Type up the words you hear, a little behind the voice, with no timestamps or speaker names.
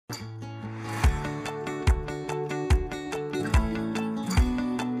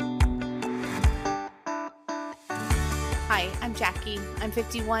Jackie. I'm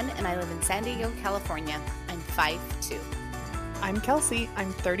 51 and I live in San Diego, California. I'm 5'2". I'm Kelsey.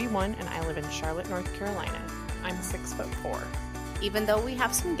 I'm 31 and I live in Charlotte, North Carolina. I'm 6'4". Even though we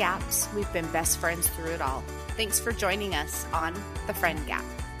have some gaps, we've been best friends through it all. Thanks for joining us on The Friend Gap.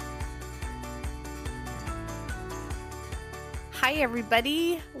 Hi,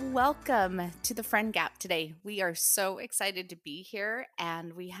 everybody. Welcome to The Friend Gap today. We are so excited to be here,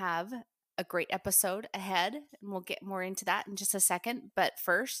 and we have a great episode ahead, and we'll get more into that in just a second. But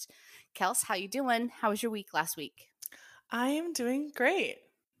first, Kels, how you doing? How was your week last week? I am doing great.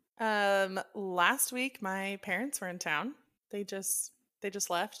 Last week my parents were in town. They just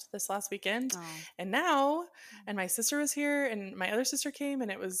left this last weekend. And my sister was here and my other sister came and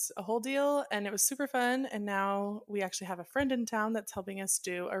it was a whole deal and it was super fun. And now we actually have a friend in town that's helping us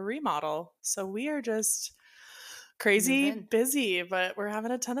do a remodel. So we are just crazy busy, but we're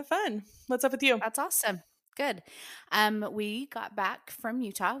having a ton of fun. What's up with you? That's awesome. Good. We got back from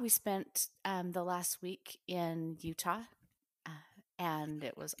Utah. We spent the last week in Utah. And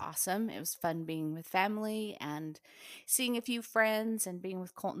it was awesome. It was fun being with family and seeing a few friends and being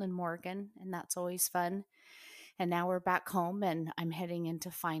with Colton and Morgan. And that's always fun. And now we're back home and I'm heading into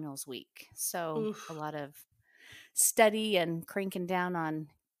finals week. So a lot of study and cranking down on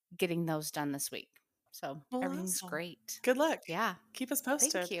getting those done this week. So everything's awesome. Great. Good luck. Yeah. Keep us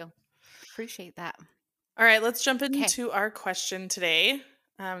posted. Thank you. Appreciate that. All right, let's jump into our question today.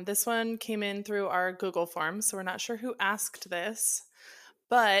 This one came in through our Google form, so we're not sure who asked this.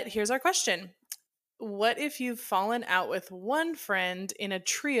 But here's our question. What if you've fallen out with one friend in a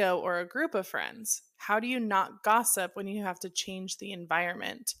trio or a group of friends? How do you not gossip when you have to change the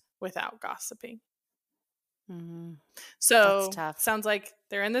environment without gossiping? Mm-hmm. So sounds like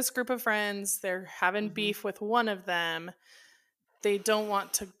they're in this group of friends. They're having beef with one of them. They don't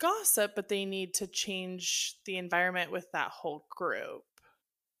want to gossip, but they need to change the environment with that whole group.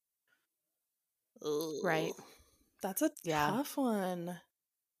 Right. That's a tough one.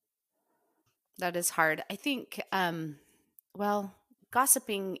 That is hard. I think,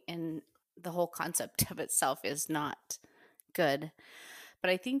 gossiping in the whole concept of itself is not good. But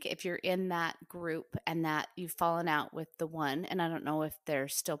I think if you're in that group and that you've fallen out with the one, and I don't know if they're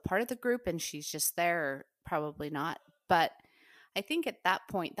still part of the group and she's just there, or probably not. But I think at that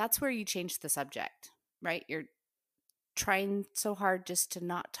point, that's where you change the subject, right? You're trying so hard just to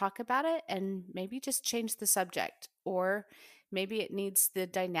not talk about it and maybe just change the subject, or maybe the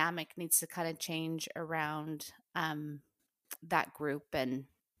dynamic needs to kind of change around that group. And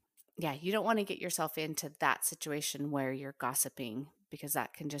yeah, you don't want to get yourself into that situation where you're gossiping, because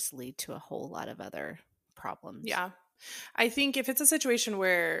that can just lead to a whole lot of other problems. Yeah. I think if it's a situation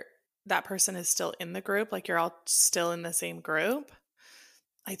where that person is still in the group, like you're all still in the same group,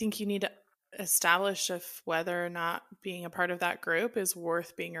 I think you need to establish if whether or not being a part of that group is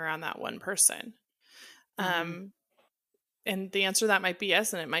worth being around that one person. And the answer to that might be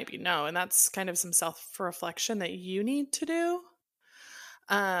yes, and it might be no. And that's kind of some self-reflection that you need to do.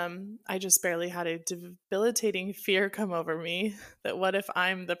 I just barely had a debilitating fear come over me that what if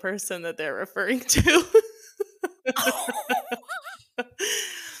I'm the person that they're referring to?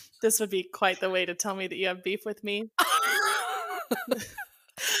 This would be quite the way to tell me that you have beef with me.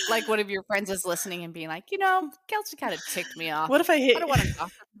 Like one of your friends is listening and being like, Kelsey kind of ticked me off. What if I don't want to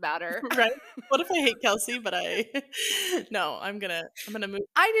gossip about her. Right? What if I hate Kelsey, but no, I'm gonna move.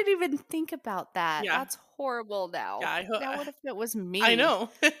 I didn't even think about that. Yeah. That's horrible now. Yeah, now what if it was me? I know.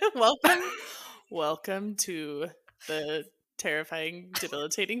 Welcome to the terrifying,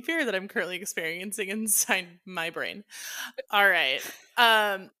 debilitating fear that I'm currently experiencing inside my brain. All right.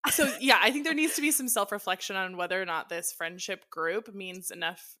 So yeah, I think there needs to be some self-reflection on whether or not this friendship group means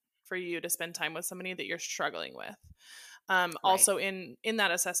enough for you to spend time with somebody that you're struggling with. Also in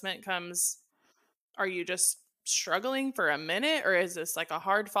that assessment comes, are you just struggling for a minute, or is this like a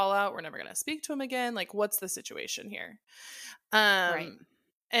hard fallout? We're never going to speak to him again. Like, what's the situation here? And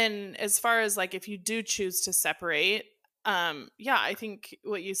as far as like, if you do choose to separate, I think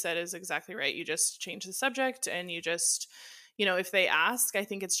what you said is exactly right. You just change the subject and you just, if they ask, I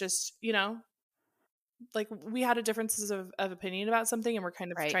think it's just, like we had a differences of opinion about something and we're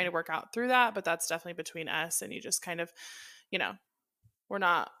kind of trying to work out through that, but that's definitely between us. And you just kind of,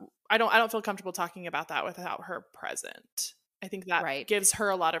 I don't feel comfortable talking about that without her present. I think that gives her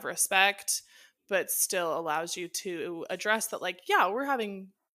a lot of respect, but still allows you to address that, like, yeah, we're having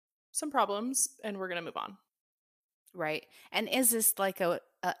some problems and we're going to move on. Right. And is this like an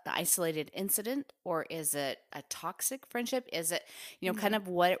isolated incident, or is it a toxic friendship? Is it, kind of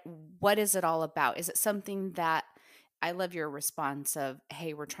what is it all about? Is it something that, I love your response of,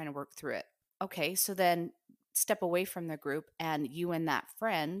 hey, we're trying to work through it. Okay. So then step away from the group and you and that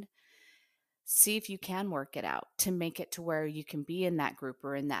friend see if you can work it out to make it to where you can be in that group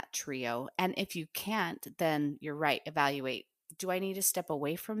or in that trio. And if you can't, then you're right, evaluate. Do I need to step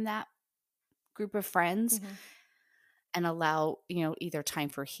away from that group of friends Mhm. and allow, either time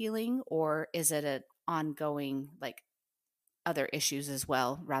for healing, or is it an ongoing, like, other issues as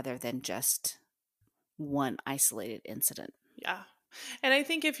well rather than just one isolated incident? Yeah. And I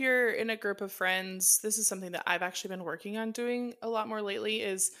think if you're in a group of friends, this is something that I've actually been working on doing a lot more lately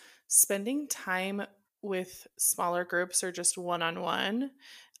is spending time with smaller groups or just one-on-one.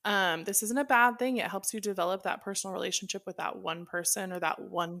 This isn't a bad thing. It helps you develop that personal relationship with that one person or that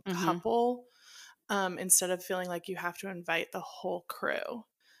one Mhm. couple, instead of feeling like you have to invite the whole crew.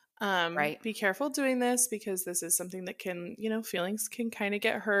 Right. Be careful doing this because this is something that can, feelings can kind of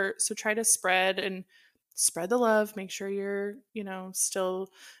get hurt. So try to spread the love, make sure you're,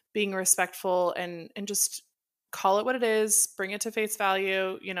 still being respectful and just call it what it is, bring it to face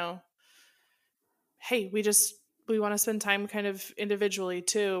value, hey, we want to spend time kind of individually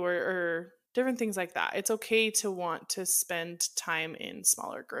too, or different things like that. It's okay to want to spend time in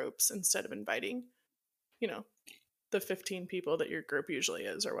smaller groups instead of inviting, you know, the 15 people that your group usually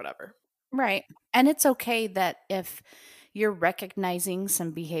is or whatever. Right. And it's okay that if you're recognizing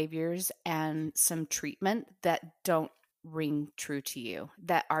some behaviors and some treatment that don't ring true to you,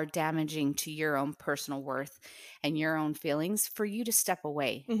 that are damaging to your own personal worth and your own feelings, for you to step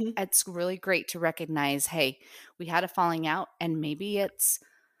away. Mhm. It's really great to recognize, hey, we had a falling out, and maybe it's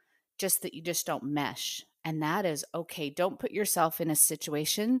just that you just don't mesh. And that is okay. Don't put yourself in a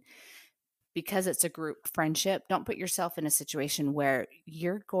situation, because it's a group friendship, don't put yourself in a situation where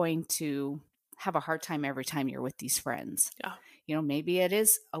you're going to have a hard time every time you're with these friends. Yeah. Maybe it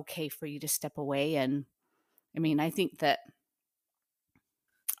is okay for you to step away. And I mean, I think that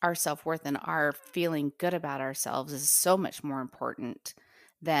our self worth and our feeling good about ourselves is so much more important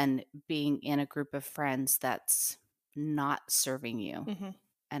than being in a group of friends that's not serving you. Mhm.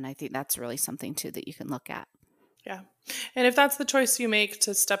 And I think that's really something too that you can look at. Yeah. And if that's the choice you make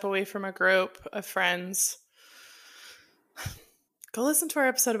to step away from a group of friends, go listen to our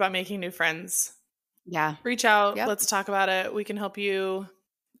episode about making new friends. Yeah. Reach out, Yep. let's talk about it. We can help you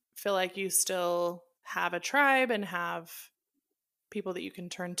feel like you still have a tribe and have people that you can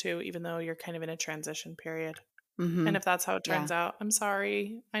turn to, even though you're kind of in a transition period. Hmm. And if that's how it Yeah. turns out, I'm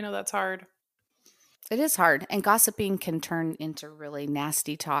sorry. I know that's hard. It is hard, and gossiping can turn into really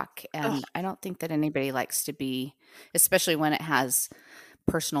nasty talk, Ugh, and I don't think that anybody likes to be, especially when it has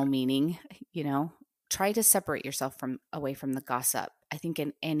personal meaning, you know? Try to separate yourself from away from the gossip. I think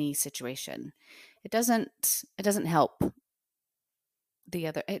in any situation. It doesn't help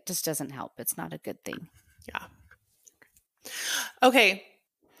it just doesn't help. It's not a good thing. yeah. Okay.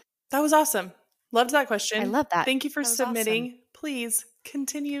 That was awesome. Loved that I question. love that. Thank you for That was awesome. submitting. Please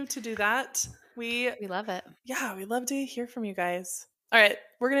continue to do that. We love it. Yeah, we love to hear from you guys. All right,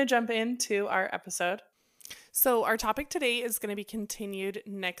 we're going to jump into our episode. So, our topic today is going to be continued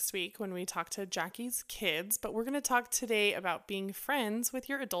next week when we talk to Jackie's kids, but we're going to talk today about being friends with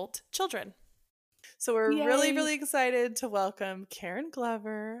your adult children. So, we're really, Yay. really excited to welcome Karen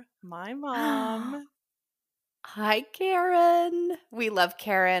Glover, my mom. Hi, Karen. We love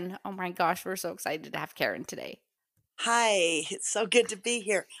Karen. Oh my gosh, we're so excited to have Karen today. Hi, it's so good to be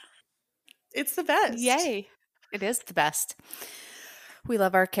here. It's the best. Yay. It is the best. We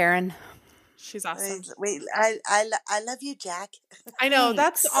love our Karen. She's awesome. I love you, Jack. I know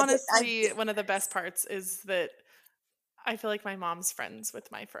that's Thanks. honestly one of the best parts is that I feel like my mom's friends with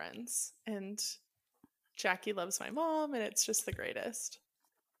my friends, and Jackie loves my mom, and it's just the greatest.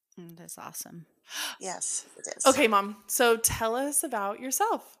 It is awesome. Yes, it is. Okay, Mom. So tell us about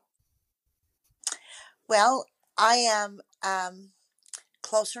yourself. Well, I am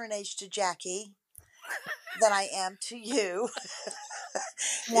closer in age to Jackie than I am to you,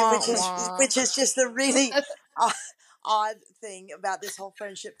 Wah, which is wah. which is just the really odd, odd thing about this whole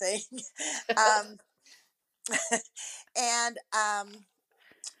friendship thing. um, and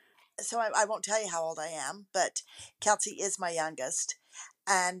so I won't tell you how old I am, but Kelsey is my youngest,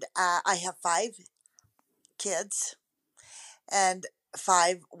 and I have 5 kids and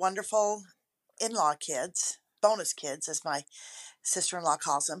 5 wonderful in-law kids, bonus kids, as my sister-in-law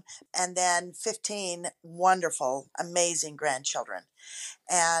calls them, and then 15 wonderful, amazing grandchildren.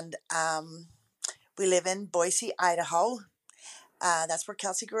 And we live in Boise, Idaho. That's where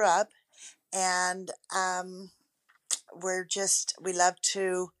Kelsey grew up, and we love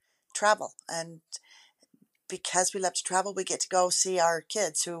to travel, and because we love to travel, we get to go see our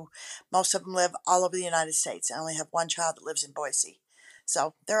kids, who most of them live all over the United States. I only have one child that lives in Boise,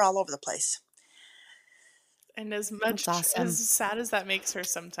 so they're all over the place. And as That's much awesome. as sad as that makes her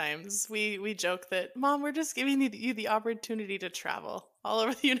sometimes, we joke that, Mom, we're just giving you the opportunity to travel all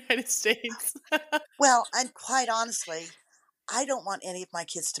over the United States. Well, and quite honestly, I don't want any of my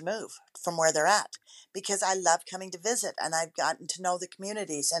kids to move from where they're at because I love coming to visit and I've gotten to know the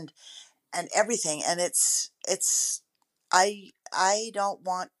communities and everything, and it's I don't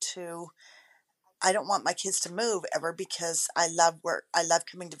want to I don't want my kids to move ever because I love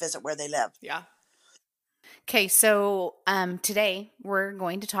coming to visit where they live. Yeah. Okay, so today we're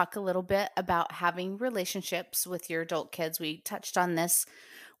going to talk a little bit about having relationships with your adult kids. We touched on this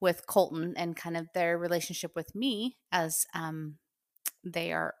with Colton and kind of their relationship with me as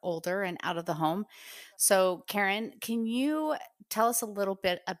they are older and out of the home. So, Karen, can you tell us a little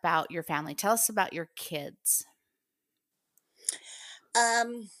bit about your family? Tell us about your kids.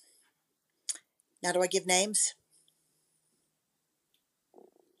 Um, Now do I give names?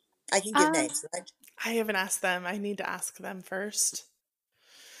 I can give Uh, names, right? I haven't asked them. I need to ask them first.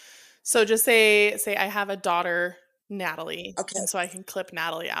 So just say I have a daughter, Natalie, Okay, and so I can clip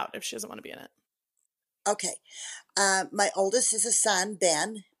Natalie out if she doesn't want to be in it. okay. My oldest is a son,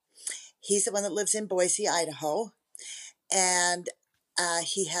 Ben. He's the one that lives in Boise, Idaho, and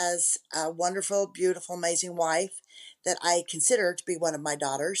he has a wonderful, beautiful, amazing wife that I consider to be one of my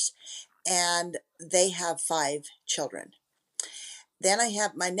daughters, and they have 5 children. Then I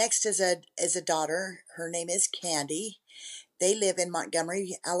have my next is a daughter. Her name is Candy. They live in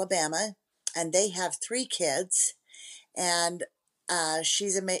Montgomery, Alabama, and they have 3 kids. And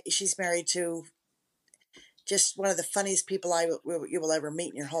she's married to just one of the funniest people you will ever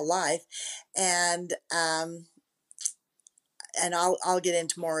meet in your whole life, and I'll get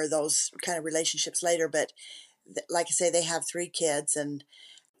into more of those kind of relationships later. But like I say, they have 3 kids, and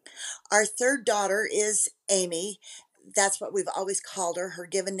our third daughter is Amy. That's what we've always called her. Her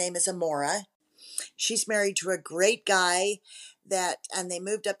given name is Amora. She's married to a great guy and they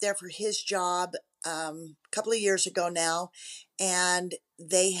moved up there for his job a couple of years ago now, and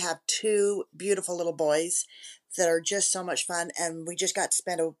they have 2 beautiful little boys that are just so much fun. And we just got to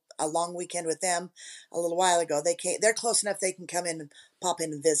spend a long weekend with them a little while ago. They're close enough they can come in and pop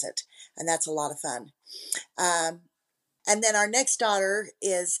in and visit, and that's a lot of fun. Um, and then our next daughter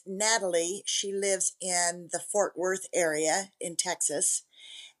is Natalie. She lives in the Fort Worth area in Texas,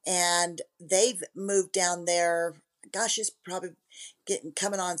 and they've moved down there. Gosh, it's probably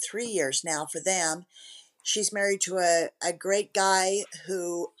coming on 3 years now for them. She's married to a great guy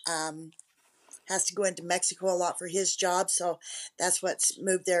who has to go into Mexico a lot for his job, so that's what's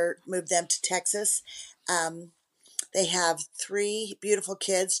moved them to Texas. Um, they have 3 beautiful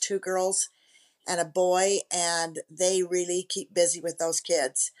kids, 2 girls and a boy, and they really keep busy with those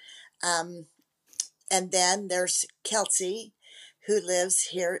kids. Um, and then there's Kelsey, who lives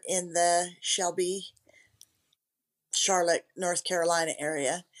here in the Shelby, Charlotte, North Carolina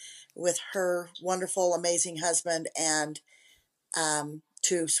area with her wonderful, amazing husband and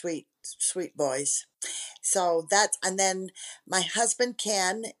 2 sweet boys. So and then my husband,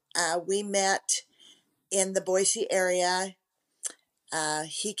 Ken, we met in the Boise area.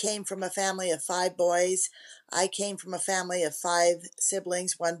 He came from a family of 5 boys. I came from a family of 5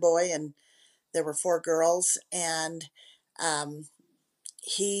 siblings, 1 boy, and there were 4 girls. And um,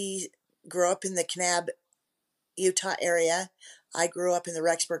 he grew up in the Kanab, Utah area. I grew up in the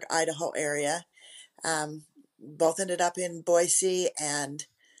Rexburg, Idaho area. Both ended up in Boise, and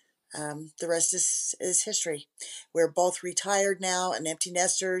the rest is history. We're both retired now and empty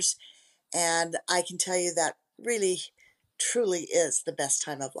nesters, and I can tell you that really, truly is the best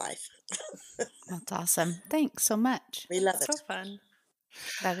time of life. That's awesome. Thanks so much. We love So it. fun.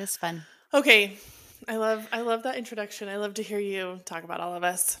 That is fun. Okay. I love that introduction. I love to hear you talk about all of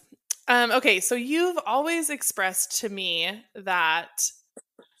us. Okay, so you've always expressed to me that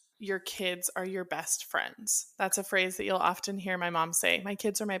your kids are your best friends. That's a phrase that you'll often hear my mom say. My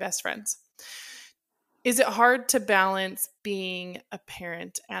kids are my best friends. Is it hard to balance being a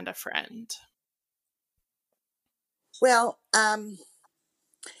parent and a friend? Well, I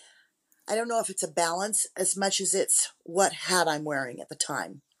don't know if it's a balance as much as it's what hat I'm wearing at the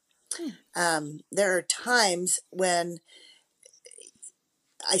time. Hmm. There are times when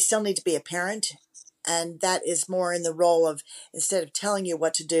I still need to be a parent, and that is more in the role of, instead of telling you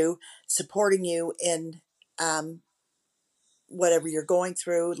what to do, supporting you in whatever you're going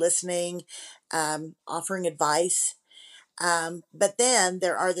through, listening, offering advice. But then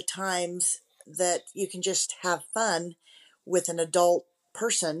there are the times that you can just have fun with an adult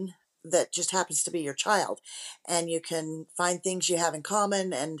person that just happens to be your child, and you can find things you have in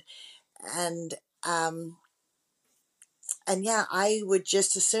common, and um, and yeah, I would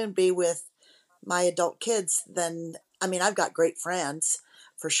just as soon be with my adult kids, then I mean, I've got great friends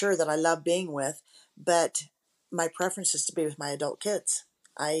for sure that I love being with, but my preference is to be with my adult kids.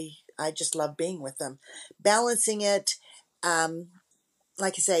 I just love being with them. Balancing it, um,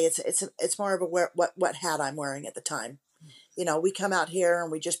 like I say, it's more of a what hat I'm wearing at the time. You know, we come out here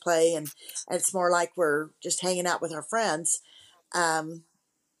and we just play, and it's more like we're just hanging out with our friends, um,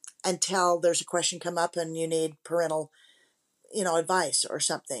 until there's a question come up and you need parental, advice or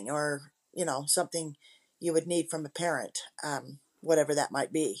something, or something you would need from a parent, whatever that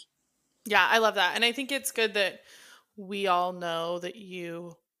might be. Yeah, I love that. And I think it's good that we all know that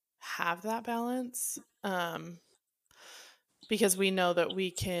you have that balance. Because we know that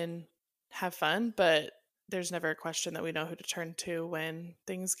we can have fun, but there's never a question that we know who to turn to when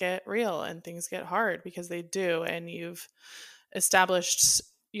things get real and things get hard, because they do. And you've established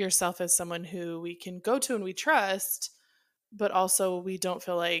yourself as someone who we can go to and we trust, but also we don't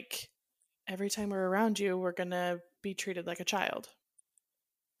feel like every time we're around you, we're going to be treated like a child.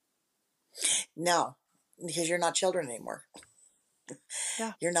 No, because you're not children anymore.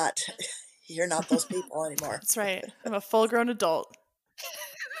 Yeah, You're not you're not those people anymore. that's right. I'm a full grown adult.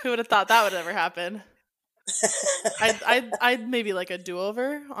 Who would have thought that would ever happen? I'd maybe like a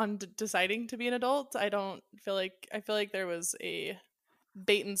do-over on deciding to be an adult. I feel like there was a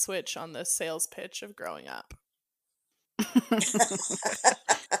bait and switch on the sales pitch of growing up.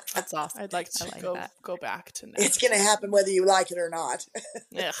 That's awesome. I'd like I to like go that. go back to It's nest. going to happen whether you like it or not.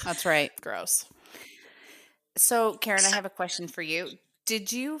 Ugh, That's right. gross. So, Karen, I have a question for you.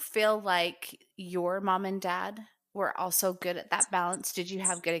 Did you feel like your mom and dad were also good at that balance? Did you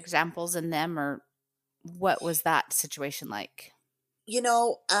have good examples in them, or what was that situation like? You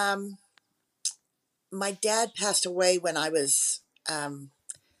know, my dad passed away when I was,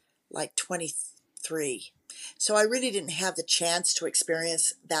 like 23. So I really didn't have the chance to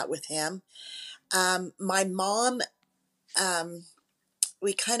experience that with him. My mom, um,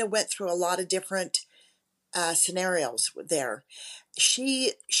 we kind of went through a lot of different scenarios there.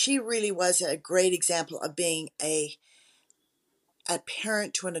 She really was a great example of being a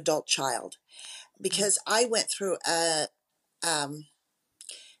parent to an adult child, because I went through um,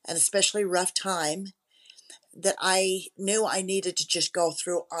 an especially rough time that I knew I needed to just go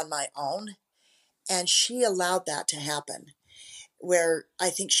through on my own. And she allowed that to happen, where I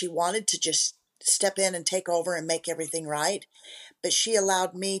think she wanted to just step in and take over and make everything right. But she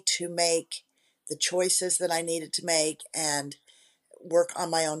allowed me to make the choices that I needed to make and work on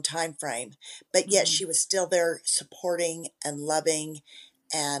my own time frame. But yet Mhm. she was still there supporting and loving,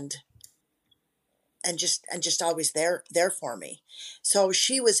 and just always there for me. So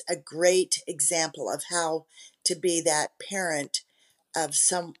she was a great example of how to be that parent of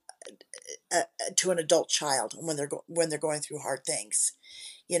some to an adult child when when they're going through hard things,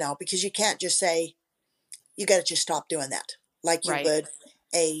 because you can't just say you got to just stop doing that like you Right. would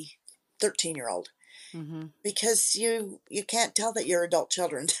a 13-year-old, Mm-hmm. because you can't tell that you're adult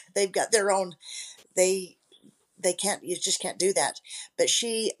children. They've got their own, they they can't, you just can't do that. But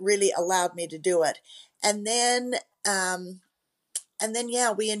she really allowed me to do it. And then um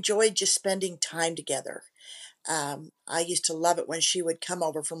yeah, we enjoyed just spending time together. I used to love it when she would come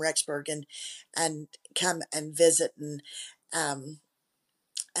over from Rexburg and come and visit, um,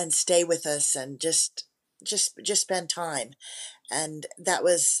 and stay with us, and just spend time. And that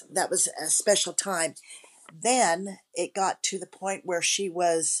was a special time. Then it got to the point where she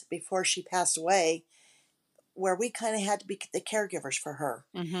was, before she passed away, where we kind of had to be the caregivers for her.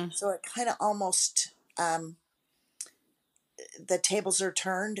 Mm-hmm. So it kind of almost, the tables are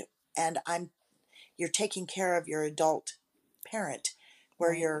turned, and you're taking care of your adult parent,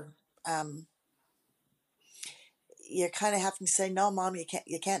 where Right. um, you're kind of having to say, no, mom, you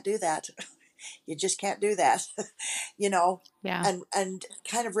can't do that. You just can't do that. you know, Yeah. and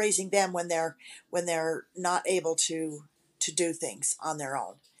kind of raising them when they're not able to do things on their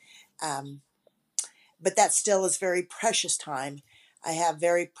own. Um, but that still is very precious time. I have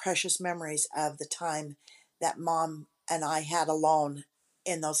very precious memories of the time that mom and I had alone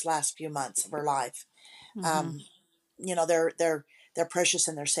in those last few months of her life. Mm-hmm. Um, they're precious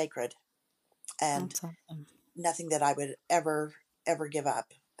and they're sacred, and That's awesome. nothing that I would ever give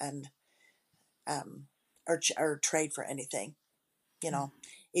up, and um, or trade for anything. You know,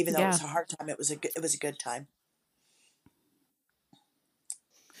 even though it Yeah. was a hard time, it was a good time.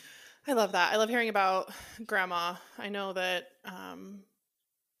 I love that. I love hearing about grandma. I know that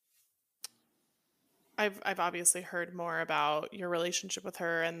I've obviously heard more about your relationship with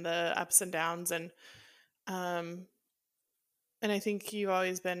her and the ups and downs, um and I think you've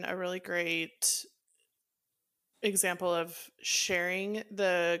always been a really great example of sharing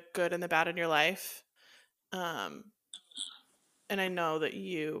the good and the bad in your life. Um, and I know that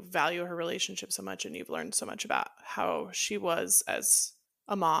you value her relationship so much and you've learned so much about how she was as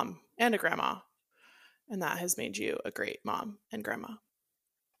a mom and a grandma. And that has made you a great mom and grandma.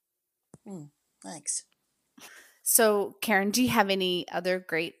 Thanks. So, Karen, do you have any other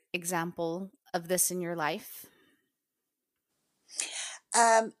great example of this in your life?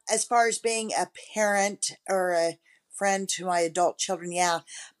 As far as being a parent or a friend to my adult children, yeah,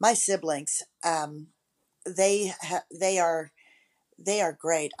 my siblings, they are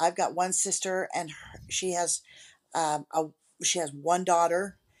great. I've got one sister, and she has um, a she has one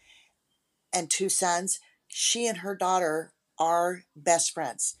daughter and two sons. She and her daughter are best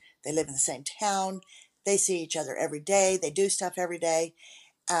friends. They live in the same town. They see each other every day. They do stuff every day.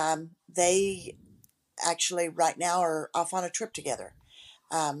 They actually right now are off on a trip together.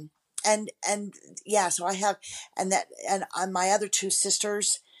 Um, and yeah, so I have, and my other two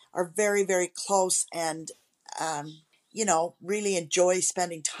sisters are very very close, and really enjoy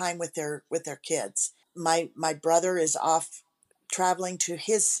spending time with their kids. My brother is off traveling to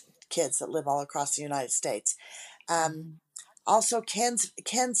his kids that live all across the United States. Um, Mhm. Also, Ken's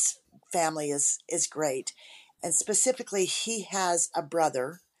family is great, and specifically, he has a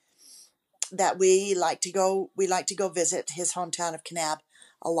brother that we like to go visit his hometown of Kanab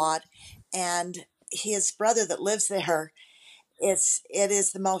a lot, and his brother that lives there. It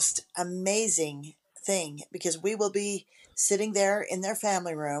is the most amazing thing because we will be sitting there in their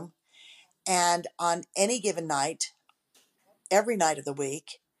family room, and on any given night, every night of the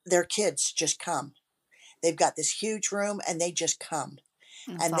week, their kids just come. They've got this huge room and they just come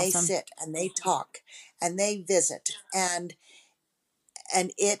That's and they awesome. sit and they talk and they visit, and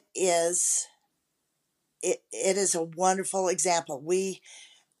it is a wonderful example. We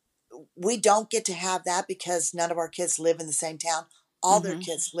don't get to have that because none of our kids live in the same town. All their Mm-hmm.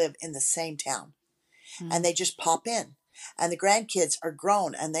 kids live in the same town, and Mm-hmm. they just pop in. And the grandkids are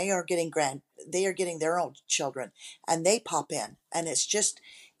grown and they are getting their own children, and they pop in, and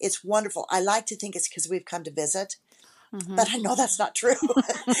it's wonderful. I like to think it's because we've come to visit, Mm-hmm. but I know that's not true.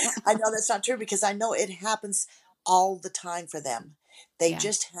 I know that's not true because I know it happens all the time for them. They Yeah.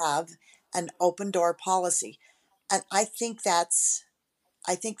 just have an open door policy, and I think that's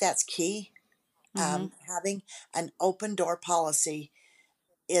key. Mm-hmm. Having an open door policy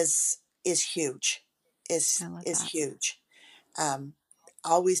is huge. I love Is that. huge. Um,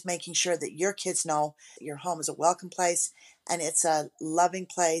 Always making sure that your kids know your home is a welcome place and it's a loving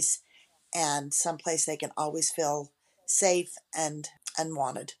place and someplace they can always feel safe and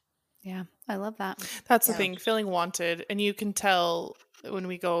wanted. Yeah, I love that. That's the Yeah. thing, feeling wanted. And you can tell when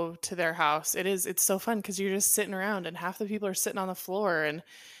we go to their house, it's so fun because you're just sitting around and half the people are sitting on the floor and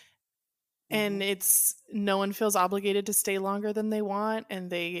Hmm. it's no one feels obligated to stay longer than they want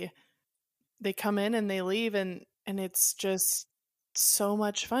and they come in and they leave and it's just so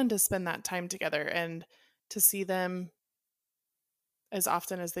much fun to spend that time together and to see them as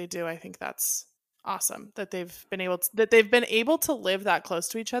often as they do. I think that's awesome that they've been able to live that close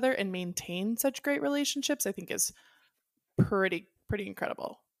to each other and maintain such great relationships. I think is pretty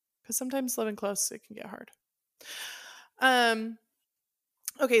incredible because sometimes living close it can get hard. Um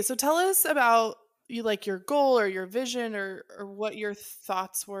okay, so tell us about you like your goal or your vision or what your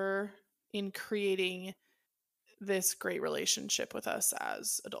thoughts were in creating this great relationship with us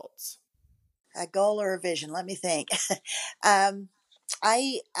as adults. A goal or a vision? Let me think. um,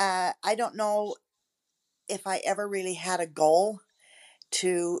 I don't know if I ever really had a goal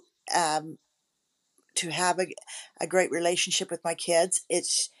to um, to have a great relationship with my kids.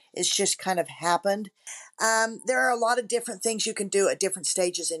 It's just kind of happened. There are a lot of different things you can do at different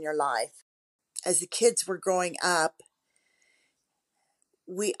stages in your life. As the kids were growing up,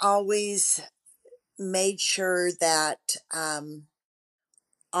 we always made sure that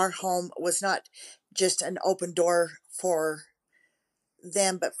our home was not just an open door for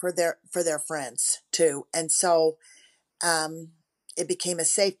them, but for their friends too. And so it became a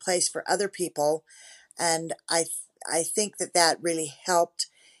safe place for other people, and I think that that really helped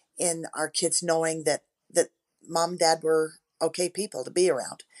in our kids knowing that mom and dad were okay people to be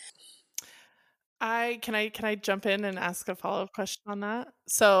around. I jump in and ask a follow-up question on that?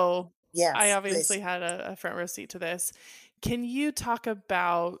 So I Yes, obviously please. had a front row seat to this. Can you talk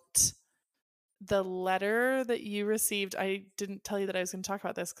about the letter that you received? I didn't tell you that I was going to talk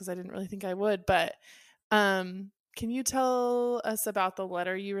about this because I didn't really think I would, but can you tell us about the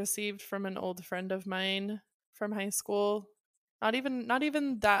letter you received from an old friend of mine from high school? Not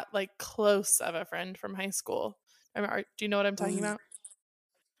even that like close of a friend from high school. Do you know what I'm talking Mm, about?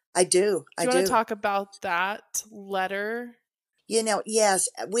 I do. Do I you want to do. talk about that letter? Yes,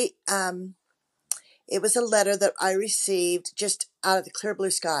 it was a letter that I received just out of the clear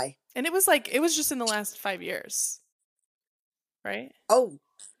blue sky. And it was just in the last 5 years, right? Oh,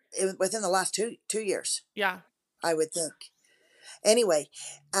 within the last two years, Yeah. I would think. Anyway,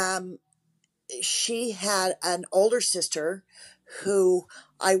 um, she had an older sister who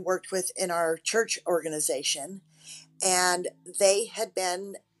I worked with in our church organization, and they had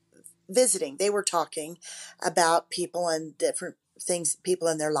been visiting. They were talking about people and different things, people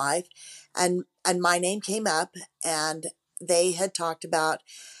in their life, and my name came up, and they had talked about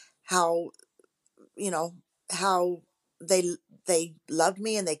how you know how they loved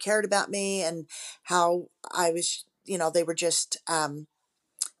me and they cared about me, and how I was, they were just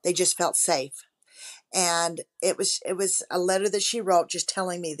they just felt safe. And it was a letter that she wrote just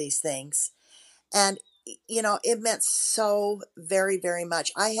telling me these things. And it meant so very, very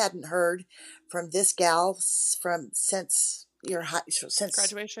much. I hadn't heard from this gal from since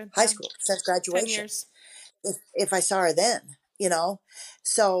Graduation. high Yeah. school, since 10 graduation, years. if I saw her then.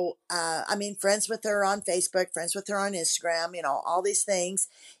 So I mean, friends with her on Facebook, friends with her on Instagram, all these things.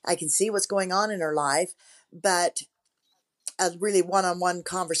 I can see what's going on in her life, but a really one-on-one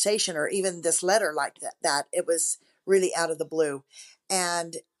conversation, or even this letter like that it was really out of the blue.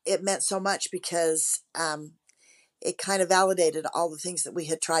 And it meant so much because it kind of validated all the things that we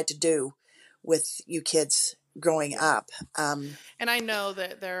had tried to do with you kids growing Yeah. up. And I know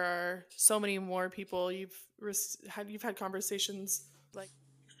that there are so many more people you've had conversations like.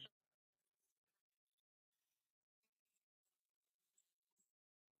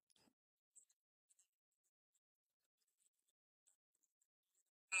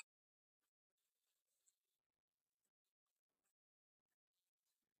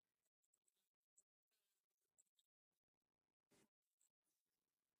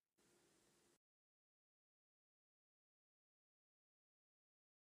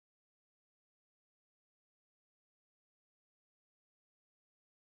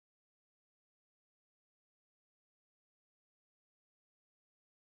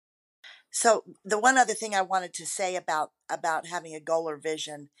 So the one other thing I wanted to say about having a goal or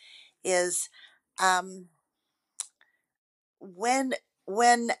vision is, um, when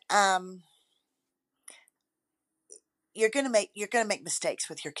you're gonna make mistakes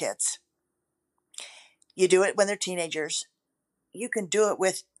with your kids. You do it when they're teenagers. You can do it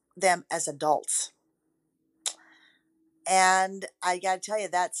with them as adults. And I got to tell you,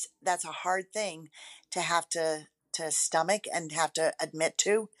 that's a hard thing to have to stomach and have to admit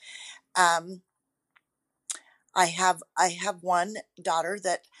to. Um, I have one daughter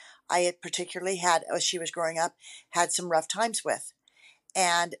that I had particularly had, as she was growing up, had some rough times with,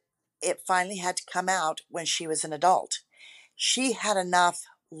 and it finally had to come out when she was an adult. She had enough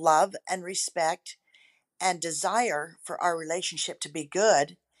love and respect and desire for our relationship to be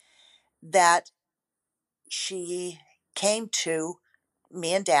good that she came to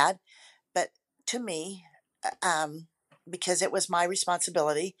me and dad, but to me, because it was my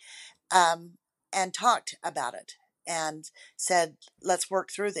responsibility, um, and talked about it and said, "Let's work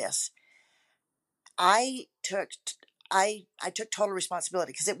through this." I took I took total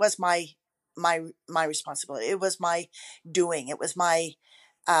responsibility because it was my responsibility. It was my doing. It was my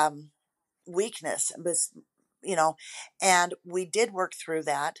um, weakness. It was, you know, and we did work through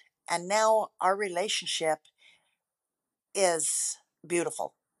that. And now our relationship is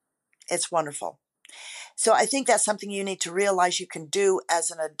beautiful. It's wonderful. So I think that's something you need to realize you can do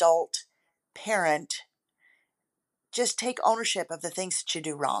as an adult parent. Just take ownership of the things that you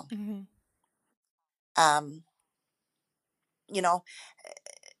do wrong. Mm-hmm. Um, you know,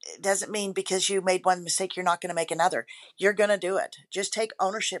 it doesn't mean because you made one mistake, you're not going to make another. You're going to do it. Just take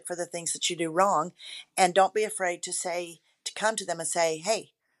ownership for the things that you do wrong. And don't be afraid to come to them and say,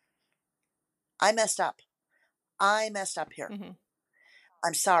 "Hey, I messed up. I messed up here. Mm-hmm.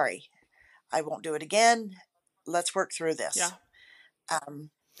 I'm sorry. I won't do it again. Let's work through Yeah. this."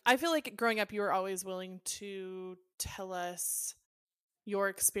 Um, I feel like growing up, you were always willing to tell us your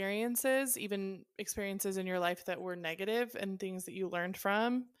experiences, even experiences in your life that were negative and things that you learned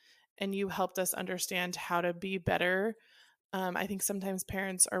from. And you helped us understand how to be better. I think sometimes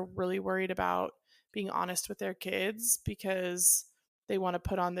parents are really worried about being honest with their kids because they want to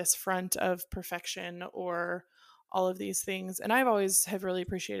put on this front of perfection or all of these things. And I've always have really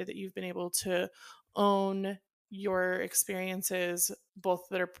appreciated that you've been able to own your experiences, both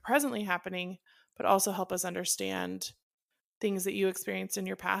that are presently happening, but also help us understand things that you experienced in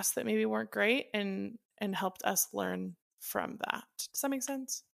your past that maybe weren't great and helped us learn from that. Does that make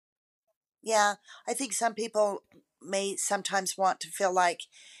sense? yeah, I think some people may sometimes want to feel like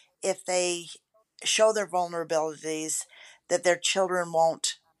if they show their vulnerabilities, that their children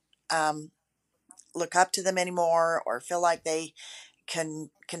won't look up to them anymore or feel like they can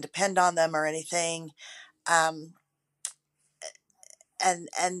depend on them or anything. Um, and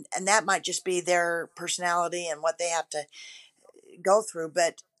that might just be their personality and what they have to go through.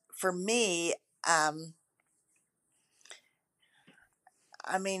 But for me, um,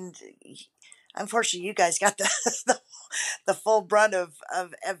 I mean, unfortunately, you guys got the full brunt of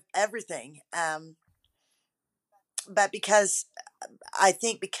everything. But because I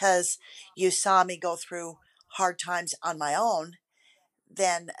think because you saw me go through hard times on my own,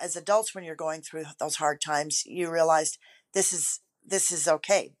 then as adults, when you're going through those hard times, you realized this is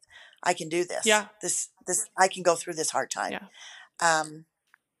okay. I can do this. Yeah. This I can go through this hard time. Yeah. Um,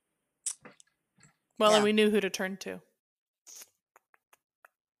 Well, and yeah. we knew who to turn to.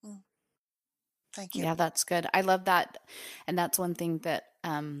 Thank you. Yeah, that's good. I love that. And that's one thing that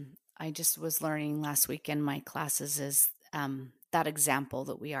I just was learning last week in my classes is that example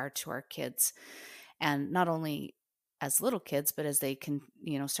that we are to our kids. And not only as little kids, but as they can,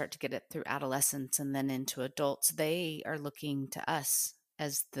 start to get it through adolescence and then into adults, they are looking to us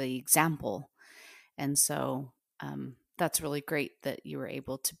as the example. And so that's really great that you were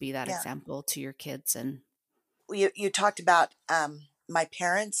able to be that Yeah. example to your kids. And You talked about my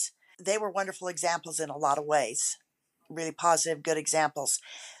parents. They were wonderful examples in a lot of ways, really positive, good examples.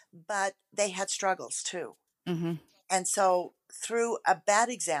 But they had struggles too. mm-hmm. And so through a bad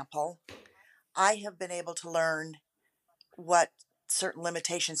example, I have been able to learn what certain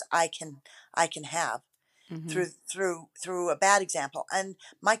limitations I can have Mm-hmm. through a bad example. And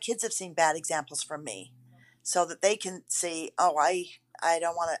my kids have seen bad examples from me, so that they can see, oh, I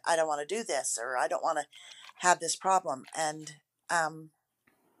don't want to do this, or I don't want to have this problem. Um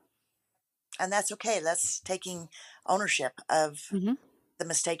and that's okay. That's taking ownership of Mm-hmm. the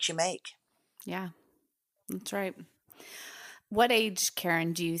mistakes you make. Yeah, that's right. What age,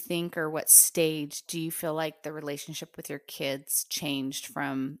 Karen, do you think, or what stage do you feel like the relationship with your kids changed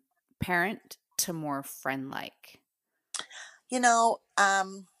from parent to more friend like? You know,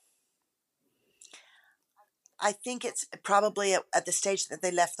 I think it's probably at the stage that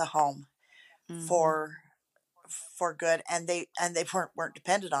they left the home Mm-hmm. for good, and they weren't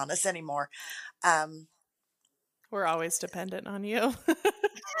dependent on us anymore. Um, We're always dependent on you.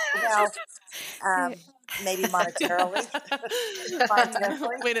 well, maybe monetarily.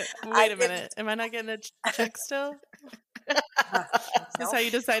 Monetarily, Wait I a didn't. minute. Am I not getting a check still? Uh, Is this no, how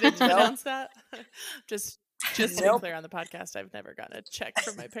you decided to nope, announce that? just to be nope. clear on the podcast, I've never gotten a check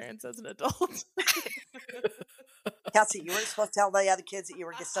from my parents as an adult. Kelsey, you weren't supposed to tell the other kids that you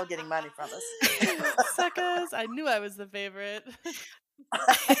were still getting money from us. Suckers. I knew I was the favorite.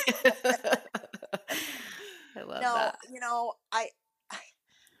 I love No, that.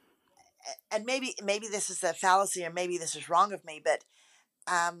 and maybe this is a fallacy, or maybe this is wrong of me, but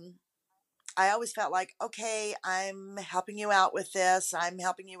um, I always felt like, okay, I'm helping you out with this. I'm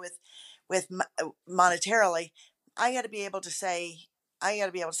helping you with monetarily. I got to be able to say,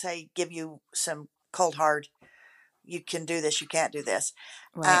 give you some cold hard. You can do this. You can't do this.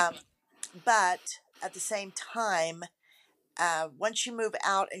 Right. Um, but at the same time, once you move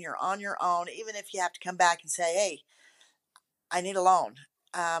out and you're on your own, even if you have to come back and say, "Hey, I need a loan,"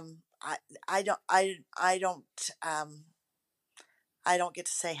 I I don't I don't I don't get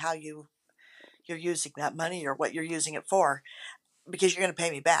to say how you're using that money or what you're using it for, because you're going to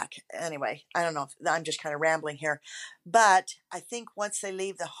pay me back anyway. I don't know if I'm just kind of rambling here, but I think once they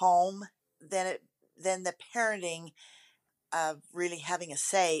leave the home, then the parenting of really having a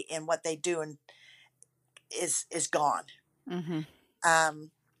say in what they do and is gone. Mm-hmm. Um,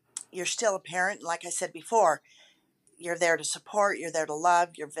 you're still a parent, like I said before. You're there to support. You're there to love.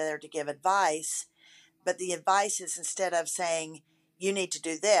 You're there to give advice. But the advice is, instead of saying you need to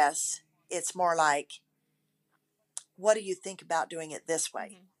do this, it's more like, what do you think about doing it this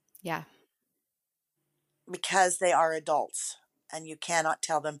way? Mhm. Yeah. Because they are adults and you cannot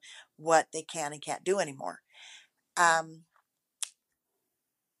tell them what they can and can't do anymore. Um,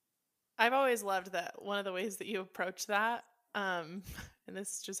 I've always loved that one of the ways that you approach that, and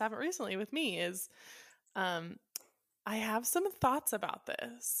this just happened recently with me, is um, I have some thoughts about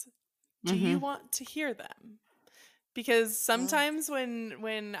this. Do you Mm-hmm. want to hear them? Because mm, sometimes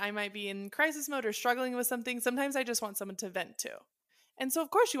when I might be in crisis mode or struggling with something, sometimes I just want someone to vent to. And so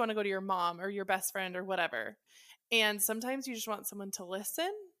of course you want to go to your mom or your best friend or whatever. And sometimes you just want someone to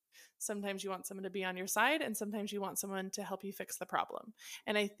listen. Sometimes you want someone to be on your side, and sometimes you want someone to help you fix the problem.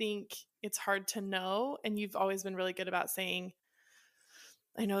 And I think it's hard to know, and you've always been really good about saying,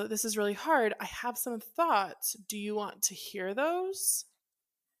 I know that this is really hard. I have some thoughts. Do you want to hear those?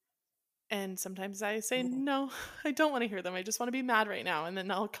 And sometimes I say, no, I don't want to hear them. I just want to be mad right now. And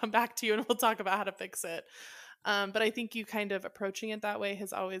then I'll come back to you and we'll talk about how to fix it. But I think you kind of approaching it that way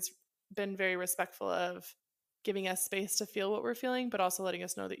has always been very respectful of giving us space to feel what we're feeling, but also letting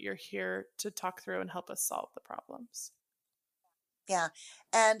us know that you're here to talk through and help us solve the problems. Yeah.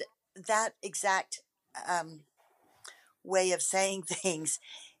 And that exact um, way of saying things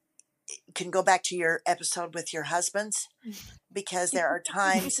can go back to your episode with your husbands, because there are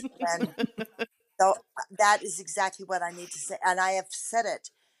times when, so that is exactly what I need to say. And I have said it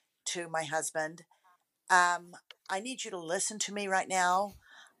to my husband. Um, I need you to listen to me right now.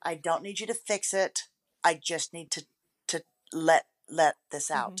 I don't need you to fix it. I just need to let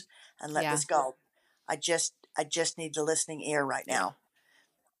this out and let Yeah. this go. I just need the listening ear right Yeah.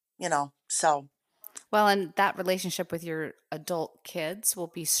 now. So Well, and that relationship with your adult kids will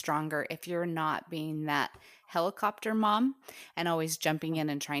be stronger if you're not being that helicopter mom and always jumping in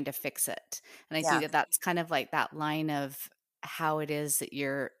and trying to fix it. And I think yeah, that that's kind of like that line of how it is that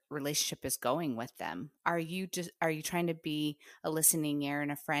your relationship is going with them. Are you trying to be a listening ear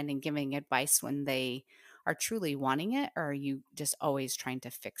and a friend and giving advice when they are truly wanting it, or are you just always trying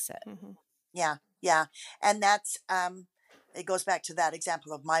to fix it? Mhm. yeah, yeah. And that's it goes back to that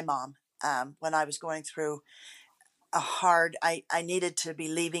example of my mom. When I was going through I needed to be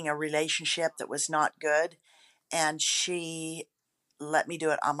leaving a relationship that was not good, and she let me do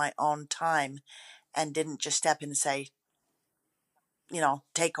it on my own time and didn't just step in and say,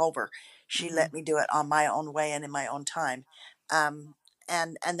 take over. She Mhm. let me do it on my own way and in my own time. Um,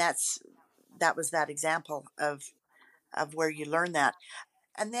 and that was that example of where you learn that.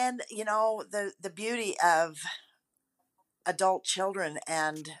 And then, the beauty of adult children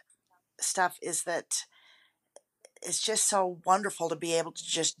and stuff is that it's just so wonderful to be able to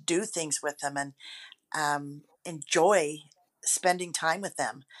just do things with them and enjoy spending time with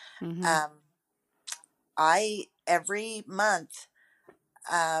them. Mhm. Um, I every month,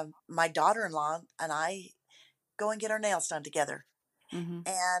 my daughter-in-law and I go and get our nails done together, Mhm.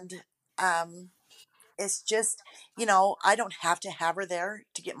 and um, it's just, I don't have to have her there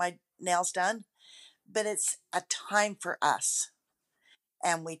to get my nails done, but it's a time for us.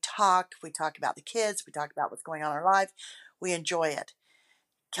 And we talk about the kids, we talk about what's going on in our life, we enjoy it.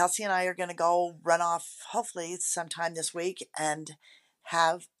 Kelsey and I are going to go run off, hopefully sometime this week, and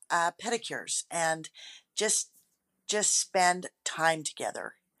have pedicures and just just spend time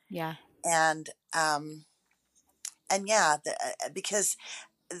together. Yeah. And yeah, because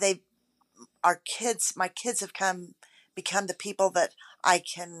they our kids my kids have become the people that I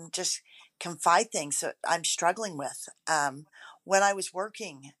can just confide things that I'm struggling with. When I was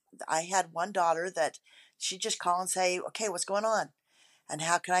working, I had one daughter that she'd just call and say, okay, what's going on, and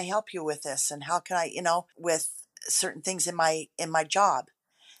how can I help you with this, and how can I, with certain things in my job.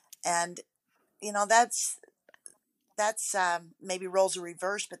 And that's maybe roles are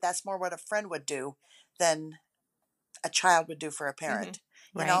reversed, but that's more what a friend would do than a child would do for a Mhm. parent,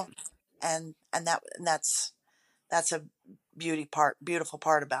 you Right. know and that's a beautiful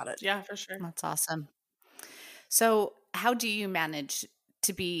part about it. Yeah, for sure. That's awesome. So, how do you manage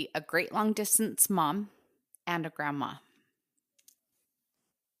to be a great long distance mom and a grandma?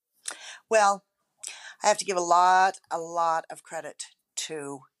 Well, I have to give a lot of credit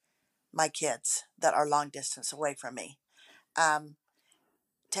to my kids that are long distance away from me. um,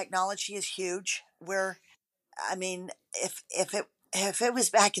 Technology is huge. I mean, if it was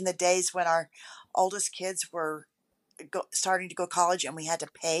back in the days when our oldest kids were starting to go college and we had to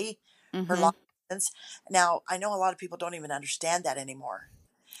pay for long Mhm. distance, now I know a lot of people don't even understand that anymore.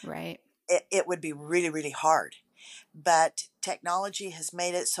 Right. It would be really, really hard. But technology has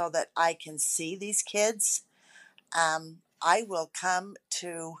made it so that I can see these kids. I will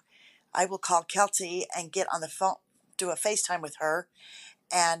I will call Kelsey and get on the phone, do a FaceTime with her,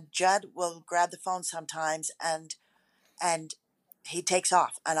 and Judd will grab the phone sometimes, and he takes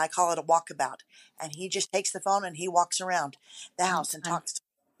off, and I call it a walkabout, and he just takes the phone and he walks around the house That's and fun. talks,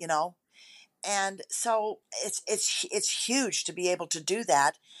 you know. And so it's huge to be able to do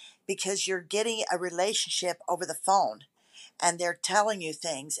that, because you're getting a relationship over the phone, and they're telling you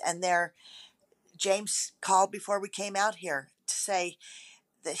things, and they're James called before we came out here to say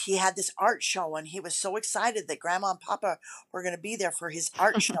that he had this art show, and he was so excited that grandma and papa were going to be there for his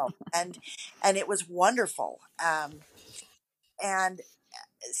art show, and it was wonderful. And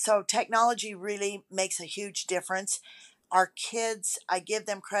so technology really makes a huge difference. Our kids, I give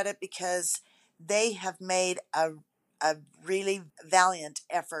them credit because they have made a really valiant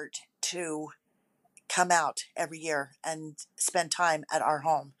effort to come out every year and spend time at our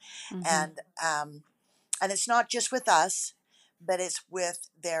home. Mhm. And and it's not just with us, but it's with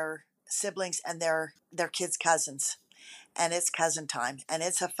their siblings and their kids' cousins, and it's cousin time, and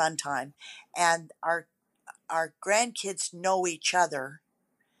it's a fun time, and our grandkids know each other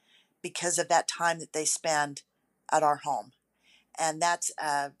because of that time that they spend at our home. And that's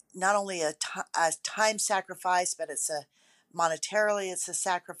not only a time sacrifice, but it's a monetarily it's a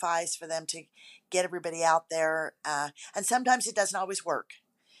sacrifice for them to get everybody out there. And sometimes it doesn't always work.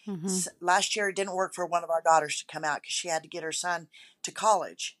 Mm-hmm. Last year, it didn't work for one of our daughters to come out because she had to get her son to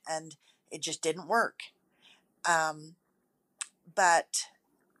college, and it just didn't work. Um, but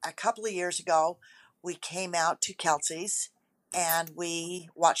a couple of years ago, we came out to Kelsey's and we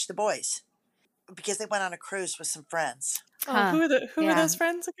watched the boys because they went on a cruise with some friends. Oh, Huh. who are those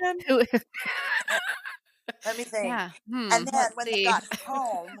friends again? Let me think. Yeah. And then Let's when see. they got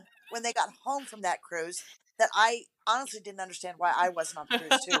home from that cruise, that I honestly didn't understand why I wasn't on the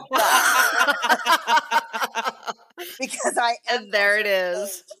cruise too, because I am And there it closer in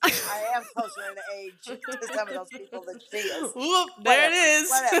is. age. I am closer in age to some of those people than she is. Whoop, there it is.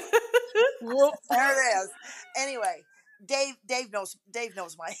 Whatever. Whoop. There it is. Anyway, Dave knows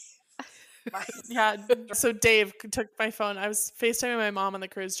my Yeah. So Dave took my phone. I was FaceTiming my mom on the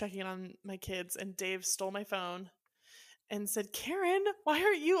cruise, checking on my kids, and Dave stole my phone and said, "Karen, why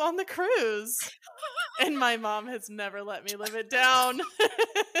aren't you on the cruise?" And my mom has never let me live it down.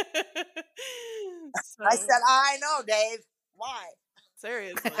 I said, I know, Dave. Why?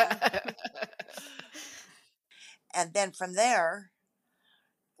 Seriously. And then from there,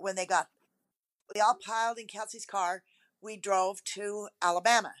 when we all piled in Kelsey's car, we drove to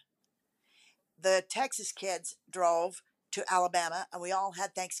Alabama. The Texas kids drove to Alabama, and we all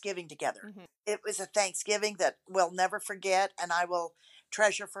had Thanksgiving together. Mhm. It was a Thanksgiving that we'll never forget, and I will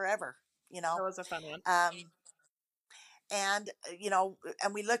treasure forever. That was a fun one. And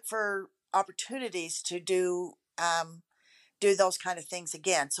and we look for opportunities to do those kind of things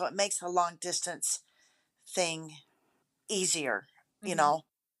again. So it makes the long distance thing easier. Mhm.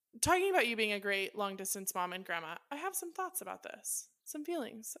 Talking about you being a great long distance mom and grandma, I have some thoughts about this, some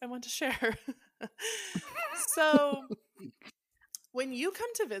feelings I want to share. So, when you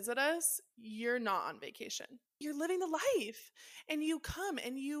come to visit us, you're not on vacation. You're living the life. And you come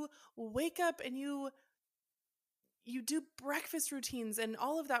and you wake up and you do breakfast routines and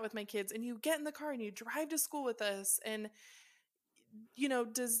all of that with my kids, and you get in the car and you drive to school with us. And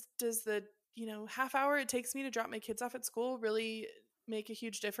does the half hour it takes me to drop my kids off at school really make a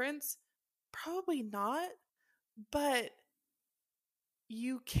huge difference? Probably not, but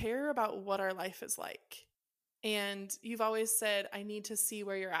you care about what our life is like. And you've always said, I need to see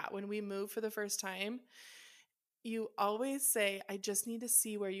where you're at. When we move for the first time, you always say, I just need to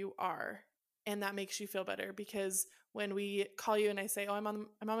see where you are. And that makes you feel better, because when we call you and I say, oh, I'm on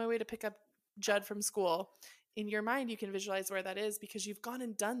my way to pick up Judd from school, in your mind, you can visualize where that is because you've gone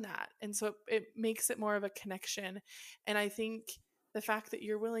and done that. And so it makes it more of a connection. And I think the fact that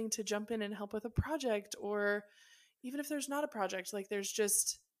you're willing to jump in and help with a project, or even if there's not a project, like there's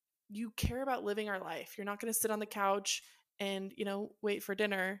just, you care about living our life. You're not going to sit on the couch and, wait for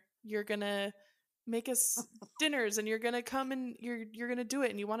dinner. You're going to make us dinners, and you're going to come and you're going to do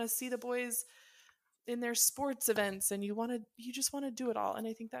it. And you want to see the boys in their sports events, and you just want to do it all. And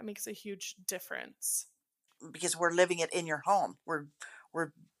I think that makes a huge difference. Because we're living it in your home. We're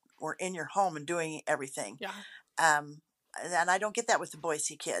in your home and doing everything. Yeah. And I don't get that with the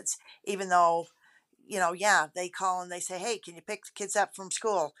Boise kids, even though, they call and they say, hey, can you pick the kids up from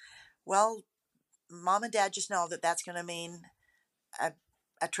school? Well, mom and dad just know that that's going to mean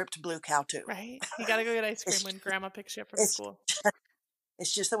a trip to Blue Cow too. Right. You got to go get ice cream when grandma picks you up from school.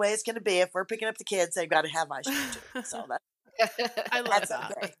 It's just the way it's going to be. If we're picking up the kids, they've got to have ice cream too. So I love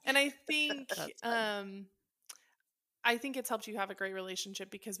that. Okay. And I think it's helped you have a great relationship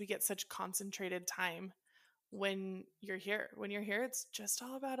because we get such concentrated time when you're here. When you're here, it's just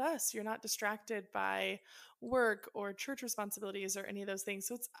all about us. You're not distracted by work or church responsibilities or any of those things.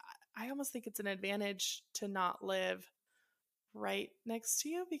 So I almost think it's an advantage to not live right next to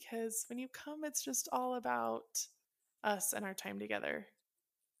you, because when you come, it's just all about us and our time together.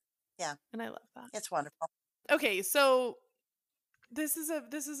 Yeah. And I love that. It's wonderful. Okay, so this is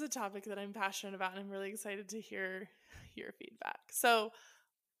a topic that I'm passionate about, and I'm really excited to hear your feedback. So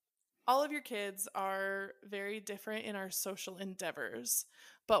all of your kids are very different in our social endeavors,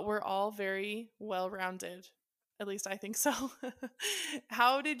 but we're all very well-rounded. At least I think so.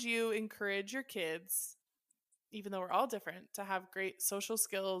 How did you encourage your kids, even though we're all different, to have great social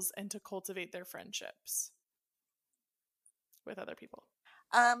skills and to cultivate their friendships with other people?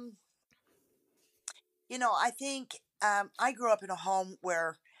 I think I grew up in a home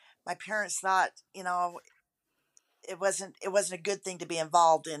where my parents thought, it wasn't a good thing to be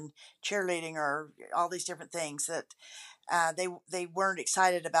involved in cheerleading or all these different things that they weren't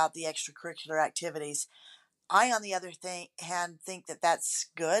excited about the extracurricular activities. I, on the other hand, think that that's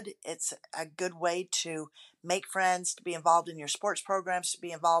good. It's a good way to make friends, to be involved in your sports programs, to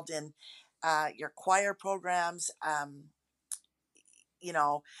be involved in your choir programs. You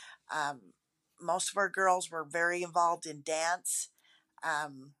know, um, most of our girls were very involved in dance,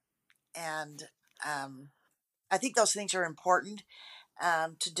 um, and I think those things are important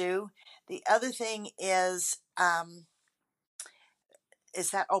to do. The other thing is that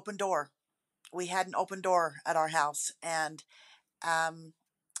open door. We had an open door at our house, and um,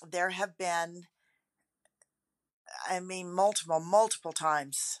 there have been, I mean, multiple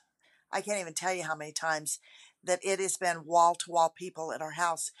times. I can't even tell you how many times that it has been wall to wall people at our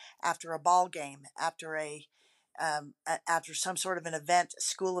house after a ball game, after some sort of an event, a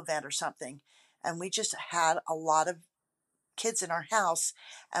school event or something, and we just had a lot of kids in our house,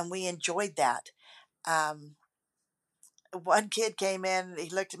 and we enjoyed that. Um, One kid came in, he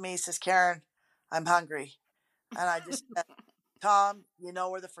looked at me, he says, "Karen, I'm hungry," and I just said, "Tom, you know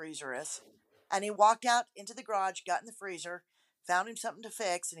where the freezer is." And he walked out into the garage, got in the freezer, found him something to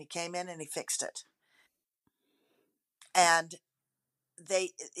fix, and he came in and he fixed it. And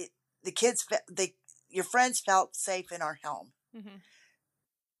they, it, the kids, your friends felt safe in our home Mm-hmm.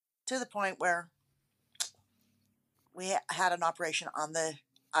 to the point where we had an operation on the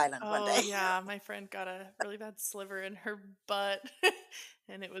island one Oh day. yeah, my friend got a really bad sliver in her butt,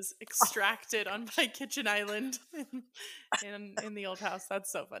 and it was extracted on my kitchen island in the old house.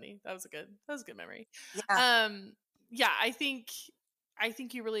 That's so funny. That was a good memory. Yeah, Um, yeah, I think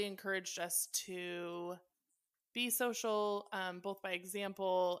you really encouraged us to be social, both by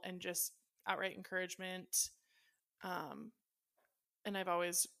example and just outright encouragement. Um, and I've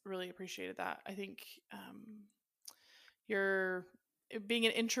always really appreciated that. I think you're being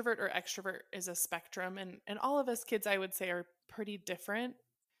an introvert or extrovert is a spectrum, and all of us kids, I would say, are pretty different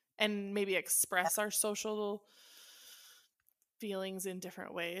and maybe express our social feelings in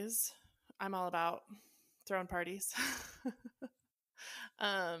different ways. I'm all about throwing parties.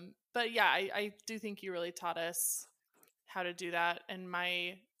 But yeah, I do think you really taught us how to do that, and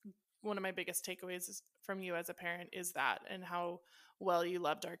one of my biggest takeaways from you as a parent is that, and how well you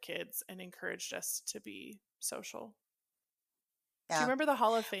loved our kids and encouraged us to be social. Do you yeah. remember the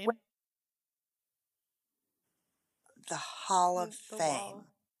Hall of Fame? The Hall of The wall Fame.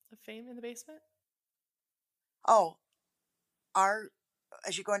 of fame in the basement? Oh,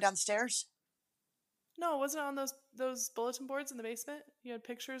 as you're going down the stairs? No, wasn't it on those bulletin boards in the basement? You had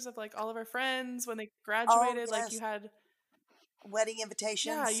pictures of like all of our friends when they Oh, graduated. Like you yes. had, Wedding yeah,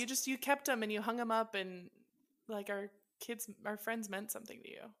 invitations. you kept them and you hung them up, and like our friends meant something to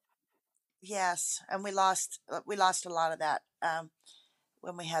you. Yes, and we lost a lot of that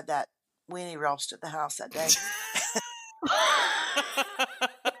when we had that weenie roast at the house that day.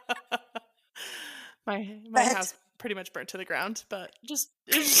 My But house pretty much burnt to the ground, but just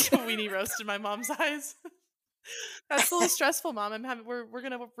a weenie roast in my mom's eyes. That's a little stressful, Mom. We're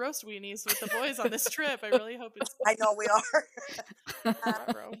gonna roast weenies with the boys on this trip. I really hope it's I know we are. uh,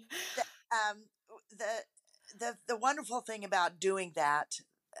 front row. the, um, the wonderful thing about doing that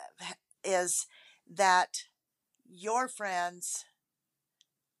is that your friends,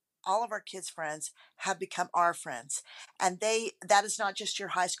 all of our kids' friends, have become our friends, and that is not just your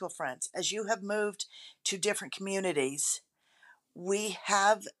high school friends. As you have moved to different communities, we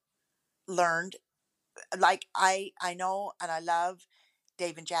have learned, like I know and I love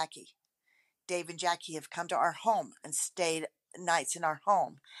Dave and Jackie. Dave and Jackie have come to our home and stayed nights in our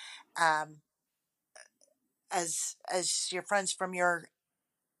home. Um, as your friends from your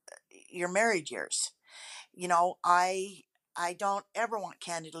married years, I don't ever want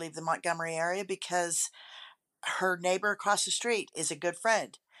Candy to leave the Montgomery area because her neighbor across the street is a good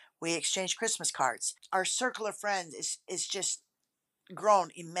friend. We exchange Christmas cards. Our circle of friends is just grown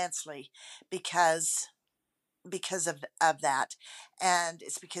immensely because of that, and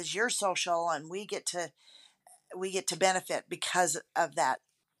it's because you're social and we get to benefit because of that.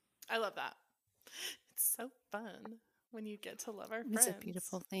 I love that. It's so fun when you get to love our It's a friends.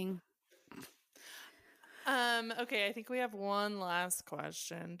 beautiful thing. Okay, I think we have one last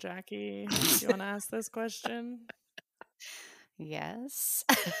question. Jackie, do you want to ask this question? Yes.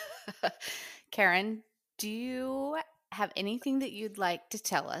 Karen, do you have anything that you'd like to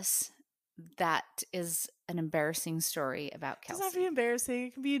tell us that is an embarrassing story about It doesn't have to be Kelsey? embarrassing.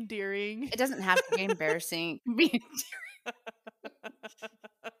 It can be endearing. It doesn't have to be embarrassing. It can be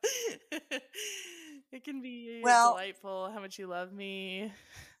It can be Well, delightful how much you love me,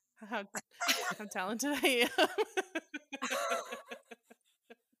 how talented I am.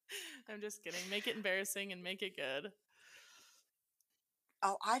 I'm just kidding. Make it embarrassing and make it good.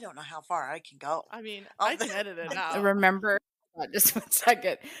 Oh, I don't know how far I can go. I mean, Oh, I can edit it out. Remember, just 1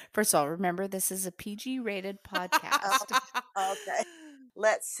 second. First of all, remember this is a PG rated podcast. okay.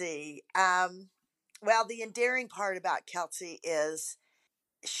 Let's see. Well, the endearing part about Kelsey is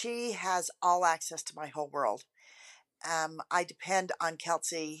she has all access to my whole world. I depend on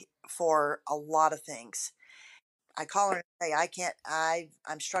Kelsey for a lot of things. I call her and say,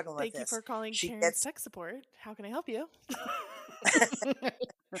 I'm struggling with Thank you this. for calling She Karen's gets, tech support. How can I help you?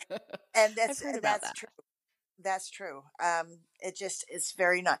 and I've heard about that's that. true. That's true. It's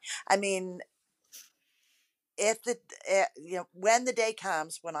very nice. I mean, if when the day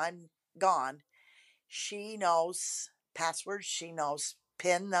comes when I'm gone, she knows passwords, she knows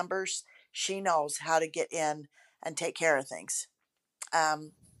PIN numbers, she knows how to get in and take care of things.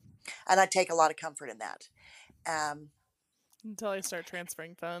 And I take a lot of comfort in that. Until I start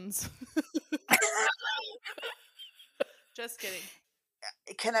transferring funds. Just kidding.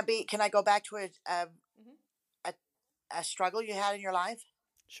 Can I go back to Mhm. a struggle you had in your life?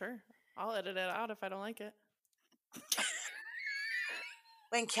 Sure. I'll edit it out if I don't like it.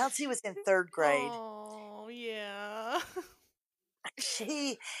 When Kelsey was in 3rd grade, Oh, yeah.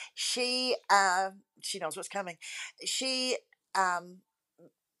 she knows what's coming. She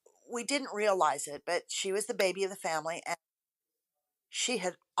we didn't realize it, but she was the baby of the family, and she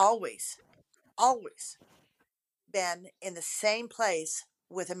had always been in the same place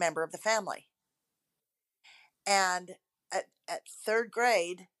with a member of the family. And at 3rd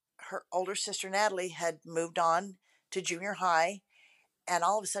grade, her older sister Natalie had moved on to junior high, and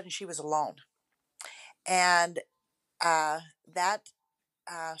all of a sudden she was alone. And that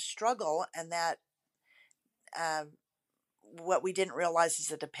struggle and that uh, what we didn't realize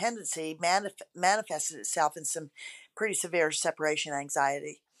is a dependency manifested itself in some pretty severe separation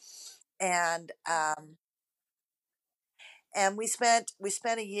anxiety. And we spent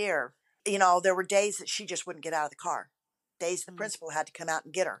a year. There were days that she just wouldn't get out of the car. Days the principal had to come out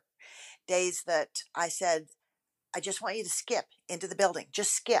and get her. Days that I said, I just want you to skip into the building.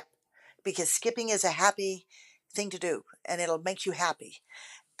 Just skip, because skipping is a happy thing to do, and it'll make you happy.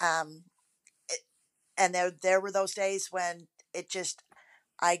 Um, and there were those days when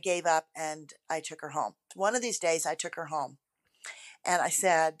I gave up and I took her home. One of these days, I took her home, and I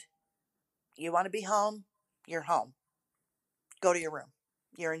said, "You want to be home? You're home. Go to your room.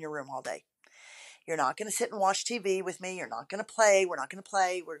 You're in your room all day. You're not going to sit and watch TV with me. You're not going to play. We're not going to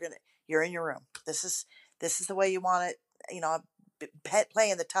play. You're in your room. This is the way you want it.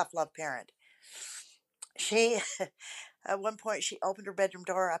 Playing the tough love parent." She, at one point, she opened her bedroom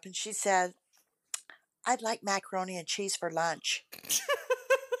door up and she said, "I'd like macaroni and cheese for lunch."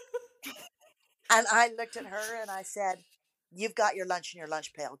 And I looked at her and I said, "You've got your lunch in your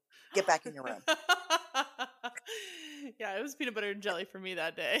lunch pail. Get back in your room." Yeah, it was peanut butter and jelly for me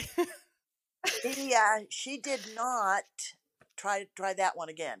that day. She did not try that one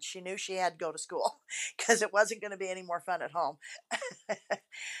again. She knew she had to go to school because it wasn't going to be any more fun at home.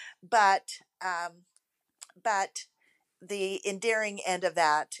 but but the endearing end of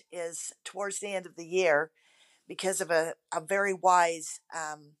that is towards the end of the year, because of a very wise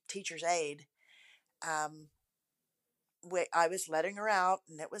teacher's aide. Um, I was letting her out,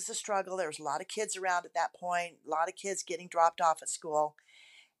 and it was a struggle. There was a lot of kids around at that point, a lot of kids getting dropped off at school.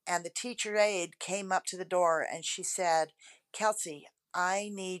 And the teacher aide came up to the door and she said, "Kelsey,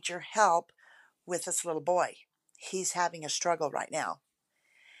 I need your help with this little boy. He's having a struggle right now."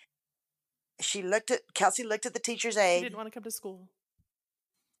 Kelsey looked at the teacher's He aide. didn't want to come to school.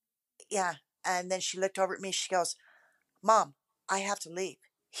 Yeah. And then she looked over at me. She goes, "Mom, I have to leave.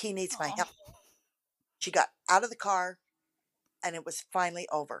 He needs my help." She got out of the car and it was finally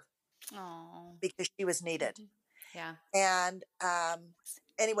over Oh, because she was needed. yeah. And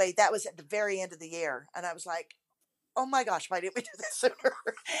anyway, that was at the very end of the year. And I was like, "Oh my gosh, why didn't we do this sooner?"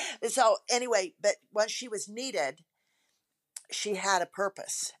 So anyway, but once she was needed, she had a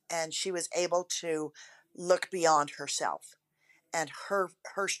purpose and she was able to look beyond herself and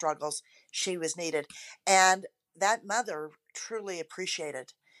her struggles. She was needed. And that mother truly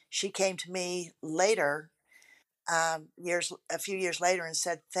appreciated. She came to me later, a few years later, and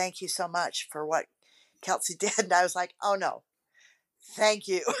said, "Thank you so much for what Kelsey did." And I was like, "Oh no, thank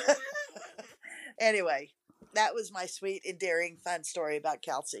you." Anyway, that was my sweet, endearing, fun story about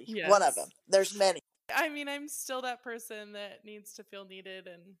Kelsey. Yes. One of them. There's many. I mean, I'm still that person that needs to feel needed,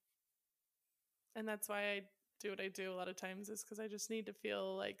 and that's why I do what I do a lot of times, is because I just need to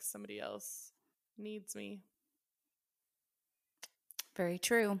feel like somebody else needs me. Very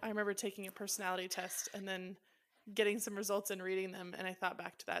true. I remember taking a personality test and then getting some results and reading them, and I thought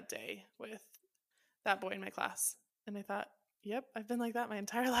back to that day with that boy in my class, and I thought, yep, I've been like that my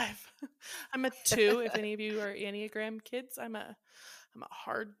entire life. I'm a 2. If any of you are Enneagram kids, I'm a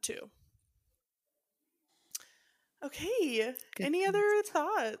hard 2. Okay. Good Any things. other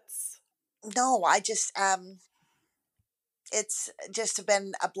thoughts? No, I just it's just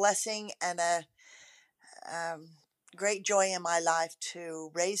been a blessing and a great joy in my life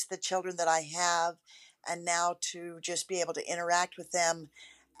to raise the children that I have, and now to just be able to interact with them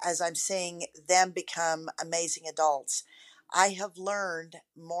as I'm seeing them become amazing adults. I have learned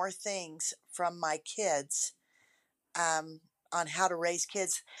more things from my kids, on how to raise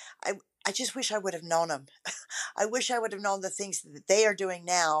kids. I just wish I would have known them. I wish I would have known the things that they are doing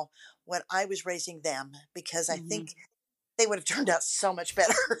now when I was raising them, because I Mhm. think they would have turned out so much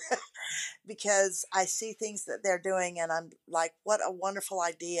better. Because I see things that they're doing and I'm like, what a wonderful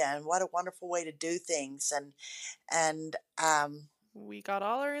idea and what a wonderful way to do things. And We got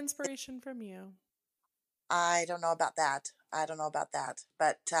all our inspiration from you. I don't know about that. I don't know about that,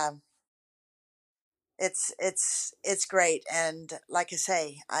 but it's great. And like I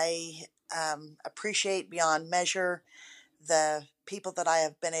say, I appreciate beyond measure the people that I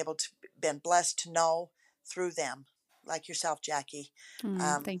have been able to been blessed to know through them, like yourself, Jackie.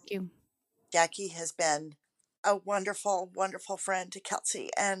 Thank you. Jackie has been a wonderful, wonderful friend to Kelsey,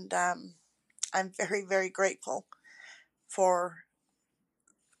 and I'm very, very grateful for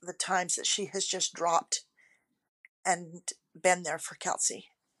the times that she has just dropped and been there for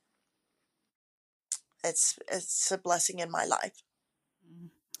Kelsey. It's a blessing in my life.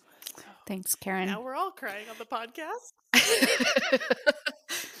 Thanks, Karen. Now we're all crying on the podcast.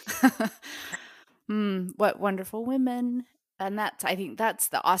 What wonderful women. And I think that's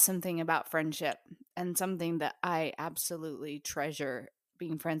the awesome thing about friendship, and something that I absolutely treasure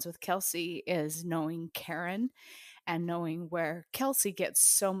being friends with Kelsey is knowing Karen and knowing where Kelsey gets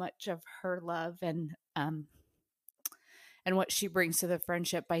so much of her love and what she brings to the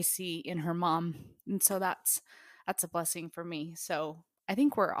friendship I see in her mom. And so that's a blessing for me. So I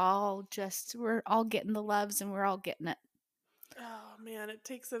think we're all getting the loves, and we're all getting it. Oh man, it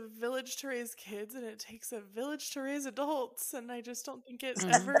takes a village to raise kids, and it takes a village to raise adults, and I just don't think it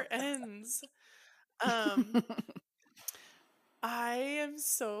ever ends. I am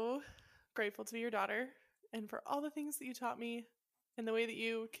so grateful to be your daughter, and for all the things that you taught me, and the way that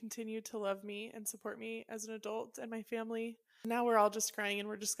you continue to love me and support me as an adult and my family. Now we're all just crying, and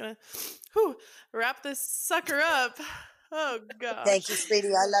we're just gonna wrap this sucker up. Oh gosh. Thank you, sweetie.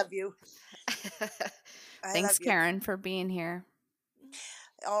 I love you. Thanks, Karen, for being here.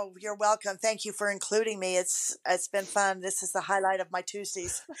 Oh, you're welcome. Thank you for including me. It's been fun. This is the highlight of my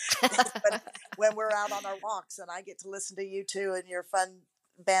Tuesdays when we're out on our walks and I get to listen to you two and your fun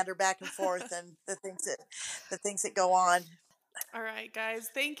banter back and forth and the things that go on. All right, guys.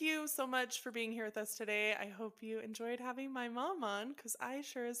 Thank you so much for being here with us today. I hope you enjoyed having my mom on, because I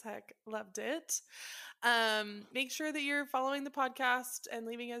sure as heck loved it. Make sure that you're following the podcast and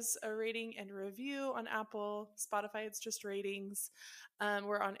leaving us a rating and review on Apple. Spotify, it's just ratings.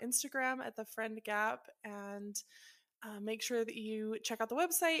 We're on Instagram at The Friend Gap, and make sure that you check out the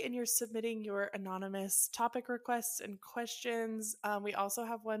website and you're submitting your anonymous topic requests and questions. We also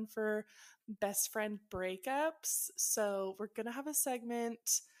have one for best friend breakups. So we're going to have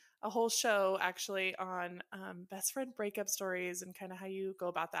a whole show actually on best friend breakup stories and kind of how you go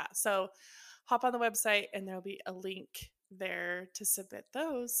about that. So hop on the website and there'll be a link there to submit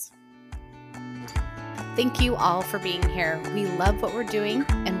those. Thank you all for being here. We love what we're doing,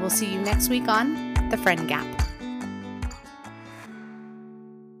 and we'll see you next week on The Friend Gap.